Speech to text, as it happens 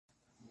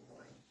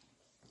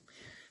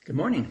Good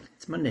morning.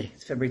 It's Monday.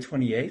 It's February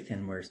 28th,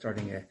 and we're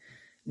starting a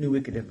new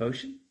week of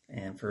devotion.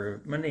 And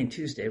for Monday and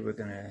Tuesday, we're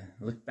going to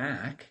look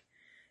back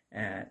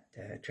at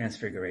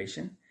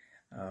Transfiguration.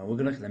 We're going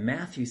to look at the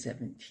Matthew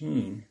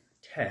 17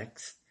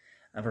 text,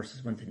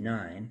 verses 1 to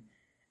 9.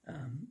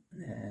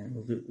 And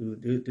we'll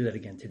do that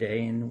again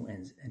today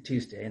and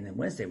Tuesday. And then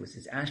Wednesday, which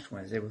is Ash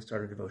Wednesday, we'll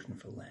start a devotion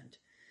for Lent.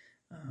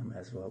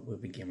 As well, we'll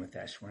begin with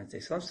Ash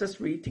Wednesday. So let's just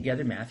read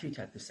together Matthew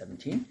chapter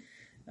 17,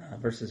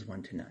 verses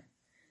 1 to 9.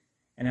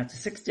 And after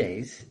 6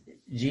 days,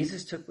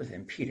 Jesus took with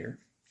him Peter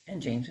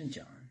and James and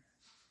John,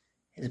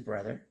 his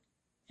brother,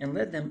 and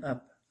led them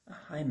up a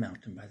high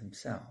mountain by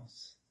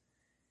themselves.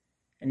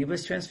 And he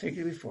was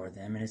transfigured before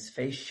them, and his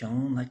face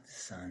shone like the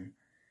sun,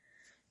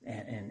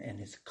 and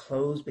his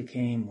clothes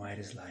became white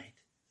as light.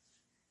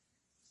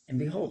 And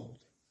behold,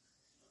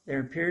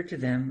 there appeared to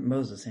them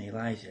Moses and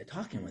Elijah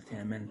talking with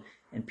him,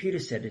 and Peter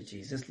said to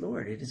Jesus,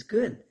 "Lord, it is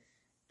good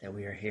that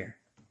we are here.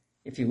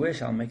 If you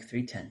wish, I'll make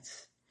 3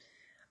 tents.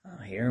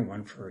 Here,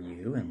 one for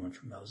you, and one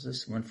for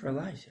Moses, one for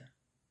Elijah."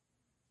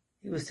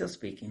 He was still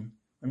speaking,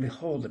 when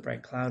behold, a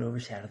bright cloud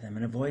overshadowed them,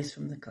 and a voice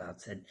from the cloud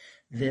said,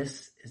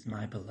 "This is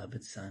my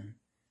beloved Son,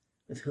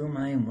 with whom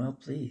I am well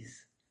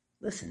pleased.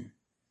 Listen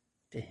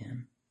to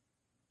him."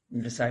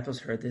 When the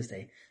disciples heard this,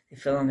 they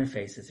fell on their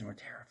faces and were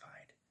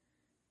terrified.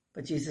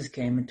 But Jesus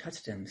came and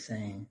touched them,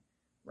 saying,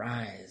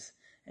 "Rise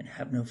and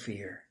have no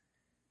fear."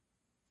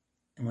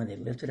 And when they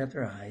lifted up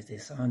their eyes, they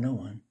saw no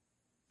one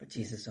but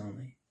Jesus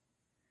only.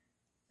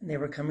 And they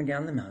were coming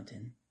down the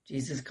mountain.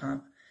 Jesus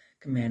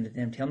commanded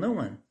them, "Tell no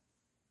one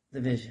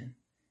the vision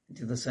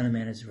until the Son of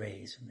Man is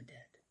raised from the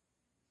dead."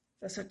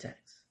 That's our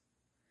text.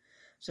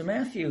 So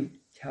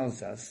Matthew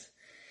tells us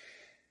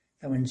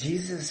that when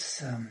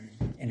Jesus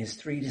and his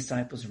 3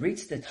 disciples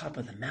reached the top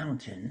of the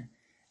mountain,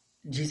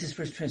 Jesus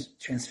was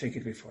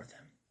transfigured before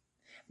them.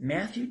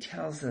 Matthew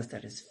tells us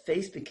that his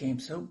face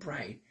became so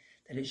bright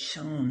that it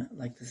shone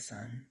like the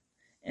sun,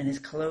 and his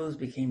clothes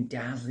became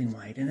dazzling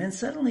white. And then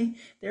suddenly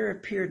there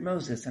appeared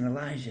Moses and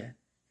Elijah,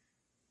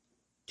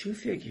 2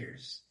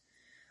 figures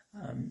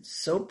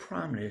so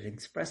prominent,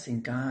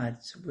 expressing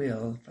God's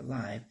will for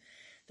life,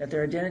 that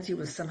their identity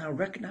was somehow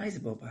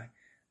recognizable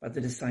by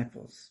the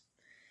disciples.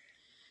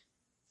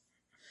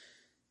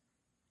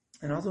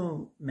 And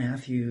although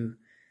Matthew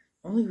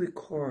only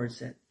records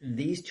that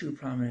these 2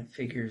 prominent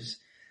figures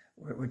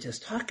were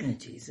just talking to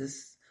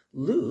Jesus,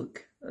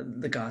 Luke,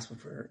 the gospel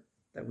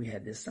that we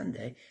had this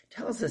Sunday,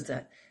 tells us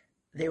that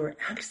they were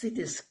actually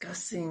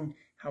discussing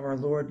how our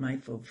Lord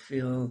might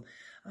fulfill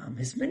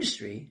his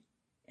ministry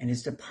and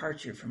his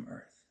departure from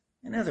earth.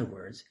 In other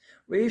words,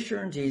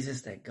 reassuring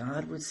Jesus that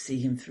God would see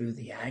him through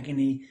the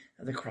agony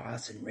of the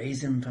cross and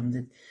raise him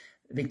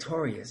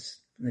victorious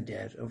from the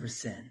dead over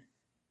sin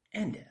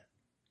and death.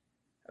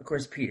 Of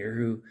course, Peter,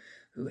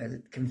 who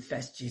had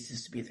confessed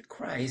Jesus to be the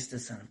Christ, the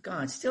Son of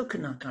God, still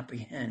could not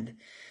comprehend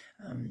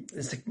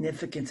the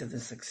significance of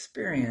this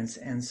experience.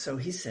 And so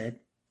he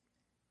said,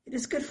 "It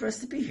is good for us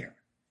to be here.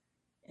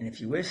 And if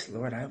you wish,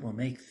 Lord, I will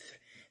make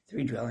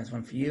 3 dwellings,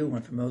 one for you,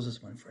 one for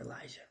Moses, one for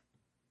Elijah."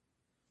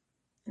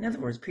 In other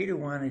words, Peter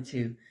wanted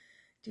to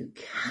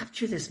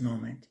capture this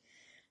moment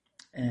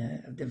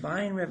of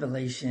divine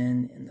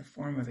revelation in the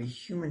form of a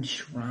human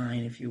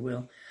shrine, if you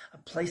will, a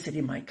place that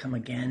he might come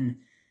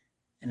again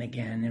and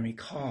again and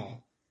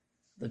recall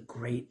the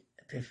great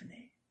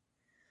Epiphany.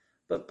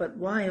 But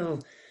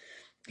while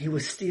he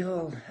was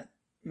still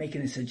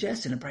making a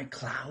suggestion, a bright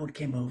cloud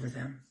came over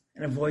them,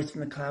 and a voice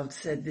from the cloud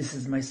said, "This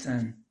is my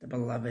Son, the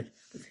beloved.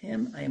 With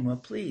him I am well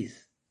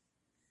pleased.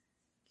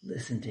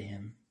 Listen to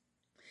him."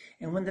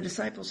 And when the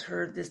disciples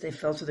heard this, they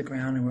fell to the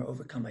ground and were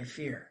overcome by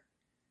fear.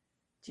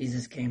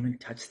 Jesus came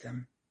and touched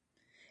them,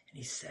 and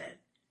he said,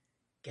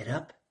 "Get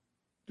up,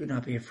 do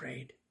not be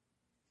afraid."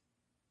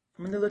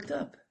 And when they looked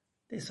up,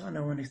 they saw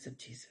no one except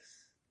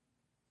Jesus.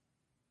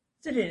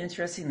 Isn't it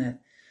interesting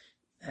that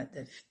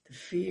the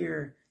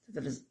fear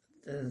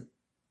that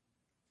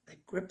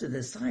gripped the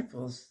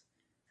disciples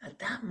at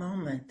that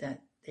moment,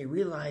 that they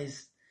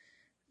realized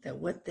that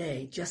what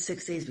they, just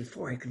 6 days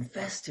before, had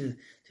confessed to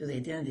the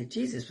identity of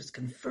Jesus was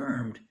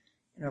confirmed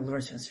in our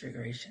Lord's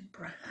transfiguration.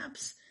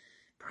 Perhaps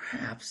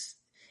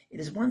it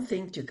is one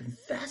thing to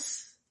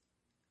confess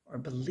or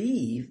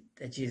believe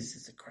that Jesus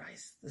is the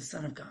Christ, the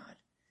Son of God,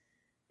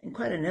 and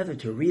quite another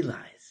to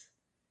realize,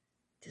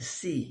 to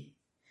see,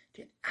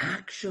 to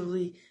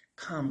actually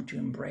come to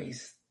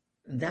embrace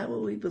that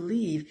what we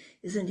believe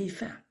is indeed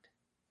fact.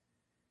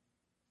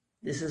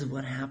 This is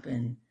what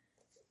happened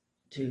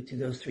to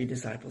those 3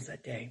 disciples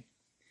that day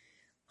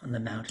on the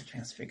Mount of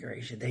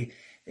Transfiguration.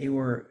 They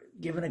were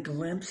given a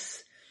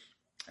glimpse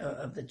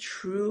of the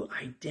true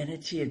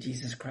identity of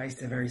Jesus Christ,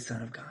 the very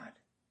Son of God.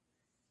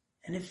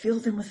 And it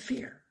filled them with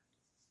fear.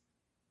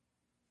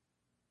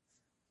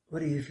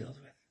 What are you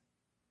filled with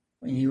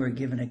when you are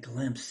given a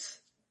glimpse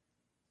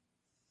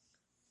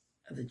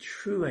of the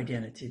true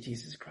identity of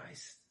Jesus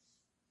Christ,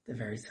 the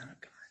very Son of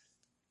God?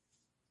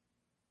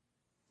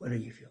 What are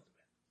you filled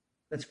with?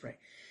 Let's pray.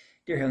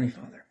 Dear Heavenly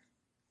Father,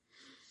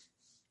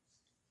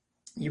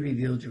 you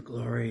revealed your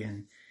glory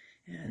and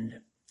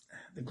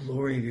the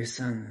glory of your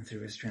Son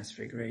through his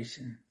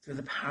transfiguration, through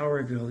the power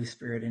of your Holy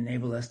Spirit,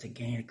 enable us to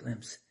gain a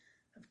glimpse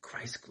of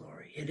Christ's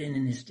glory hidden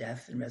in his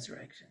death and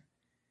resurrection.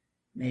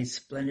 May its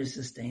splendor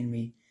sustain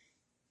me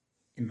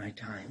in our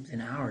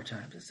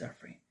times of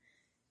suffering.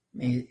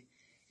 May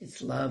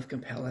its love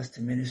compel us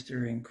to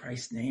minister in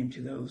Christ's name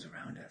to those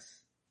around us.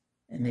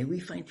 And may we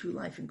find true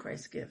life in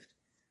Christ's gift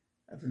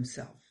of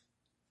himself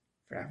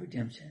for our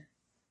redemption.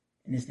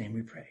 In his name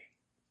we pray.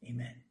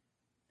 Amen.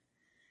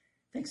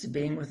 Thanks for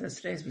being with us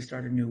today as we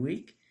start a new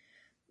week.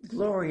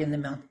 Glory in the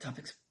mountaintop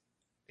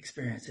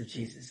experience of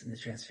Jesus in the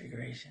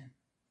Transfiguration.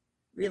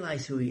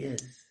 Realize who he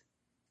is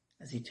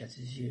as he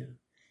touches you.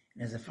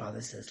 And as the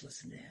Father says,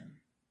 listen to him.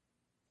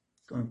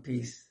 Go in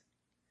peace.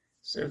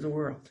 Serve the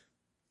world.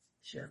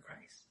 Share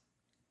Christ.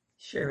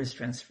 Share his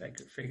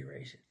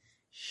transfiguration.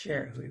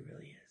 Share who he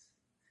really is.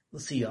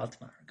 We'll see you all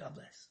tomorrow. God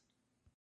bless.